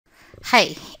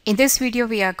Hi, in this video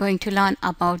we are going to learn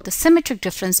about the symmetric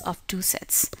difference of two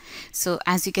sets. So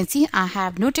as you can see, I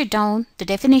have noted down the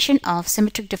definition of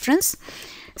symmetric difference.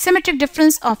 Symmetric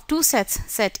difference of two sets,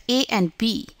 set A and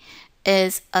B,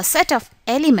 is a set of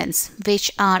elements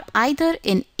which are either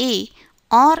in A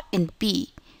or in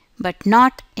B but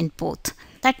not in both.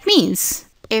 That means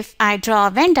if I draw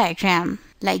a Venn diagram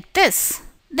like this,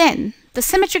 then the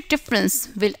symmetric difference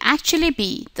will actually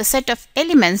be the set of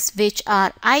elements which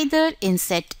are either in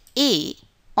set A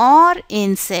or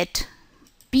in set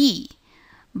B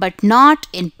but not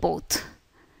in both.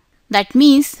 That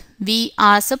means we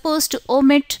are supposed to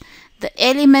omit the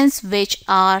elements which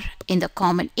are in the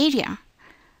common area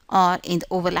or in the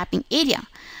overlapping area.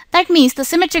 That means the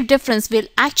symmetric difference will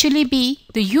actually be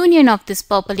the union of this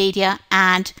purple area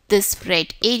and this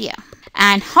red area.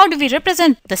 And how do we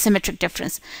represent the symmetric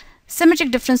difference?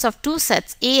 Symmetric difference of two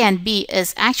sets A and B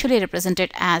is actually represented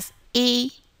as A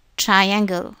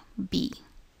triangle B.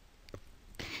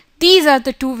 These are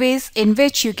the two ways in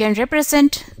which you can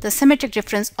represent the symmetric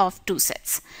difference of two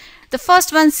sets. The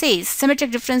first one says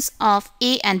symmetric difference of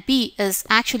A and B is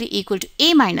actually equal to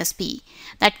A minus B.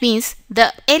 That means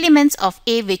the elements of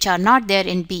A which are not there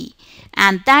in B,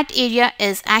 and that area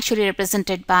is actually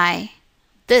represented by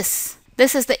this.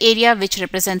 This is the area which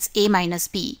represents A minus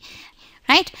B.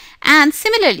 Right? And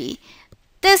similarly,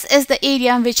 this is the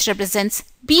area which represents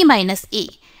B minus A.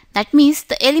 That means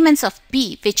the elements of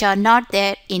B which are not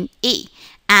there in A,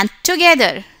 and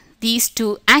together these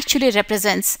two actually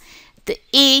represents the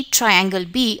A triangle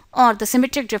B, or the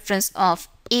symmetric difference of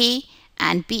A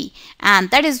and B. And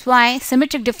that is why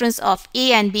symmetric difference of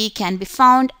A and B can be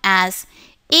found as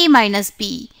A minus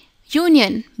B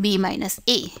union B minus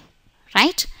A.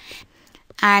 Right?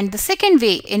 And the second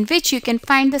way in which you can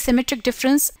find the symmetric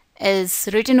difference is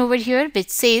written over here, which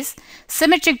says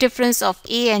symmetric difference of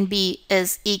A and B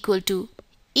is equal to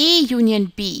A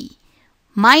union B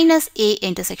minus A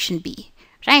intersection B.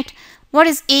 Right? What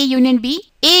is A union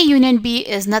B? A union B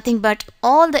is nothing but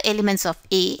all the elements of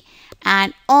A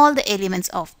and all the elements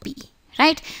of B.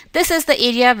 Right? This is the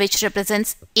area which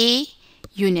represents A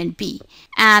union B,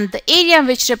 and the area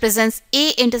which represents A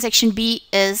intersection B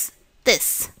is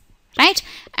this. Right?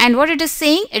 And what it is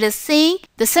saying? It is saying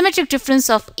the symmetric difference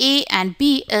of A and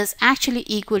B is actually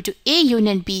equal to A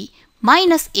union B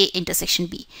minus A intersection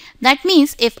B. That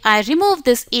means if I remove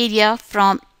this area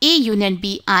from A union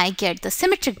B, I get the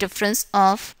symmetric difference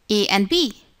of A and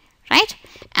B. Right?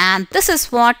 And this is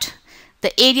what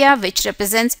the area which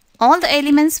represents all the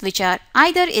elements which are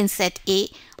either in set A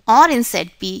or in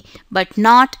set B but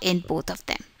not in both of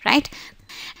them. Right?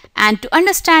 And to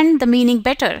understand the meaning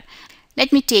better,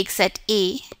 let me take set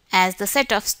A as the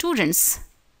set of students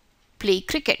play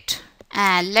cricket,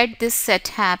 and let this set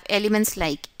have elements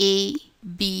like A,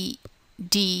 B,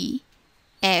 D,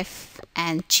 F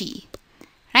and G.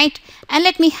 Right? And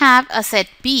let me have a set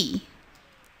B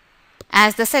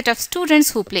as the set of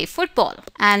students who play football,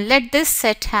 and let this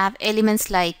set have elements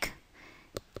like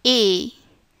A,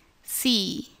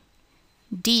 C,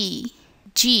 D,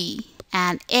 G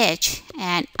and H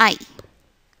and I.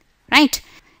 Right?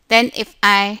 Then if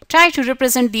I try to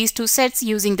represent these two sets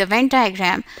using the Venn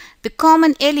diagram, the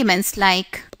common elements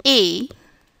like A,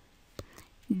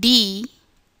 D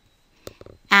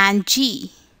and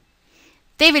G,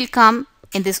 they will come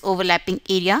in this overlapping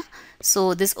area.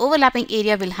 So this overlapping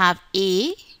area will have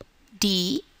A,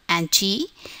 D and G,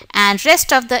 and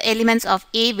rest of the elements of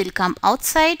A will come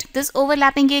outside this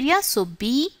overlapping area. So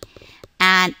B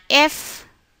and F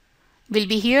will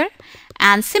be here,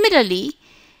 and similarly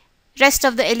rest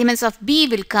of the elements of B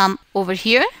will come over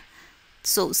here.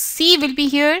 So C will be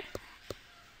here,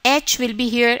 H will be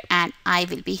here and I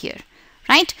will be here.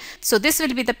 Right? So this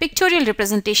will be the pictorial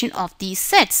representation of these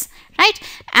sets. Right?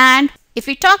 And if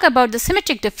we talk about the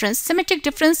symmetric difference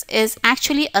is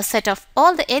actually a set of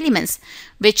all the elements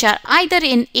which are either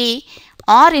in A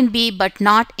or in B but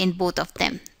not in both of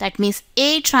them. That means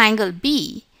A triangle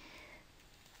B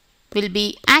will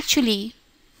be actually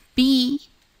B,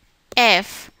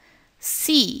 F,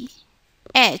 C,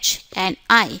 H and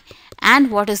I. And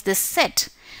what is this set?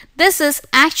 This is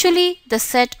actually the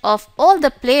set of all the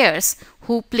players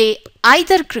who play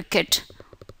either cricket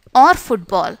or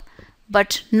football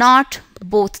but not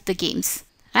both the games.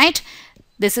 Right?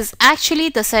 This is actually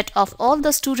the set of all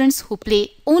the students who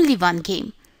play only one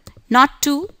game, not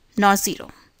two nor zero.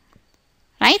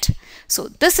 Right? So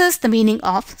this is the meaning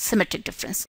of symmetric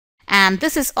difference. And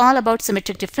this is all about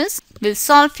symmetric difference. We'll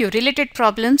solve few related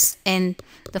problems in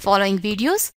the following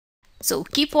videos. So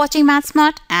keep watching Math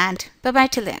Smart, and bye-bye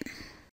till then.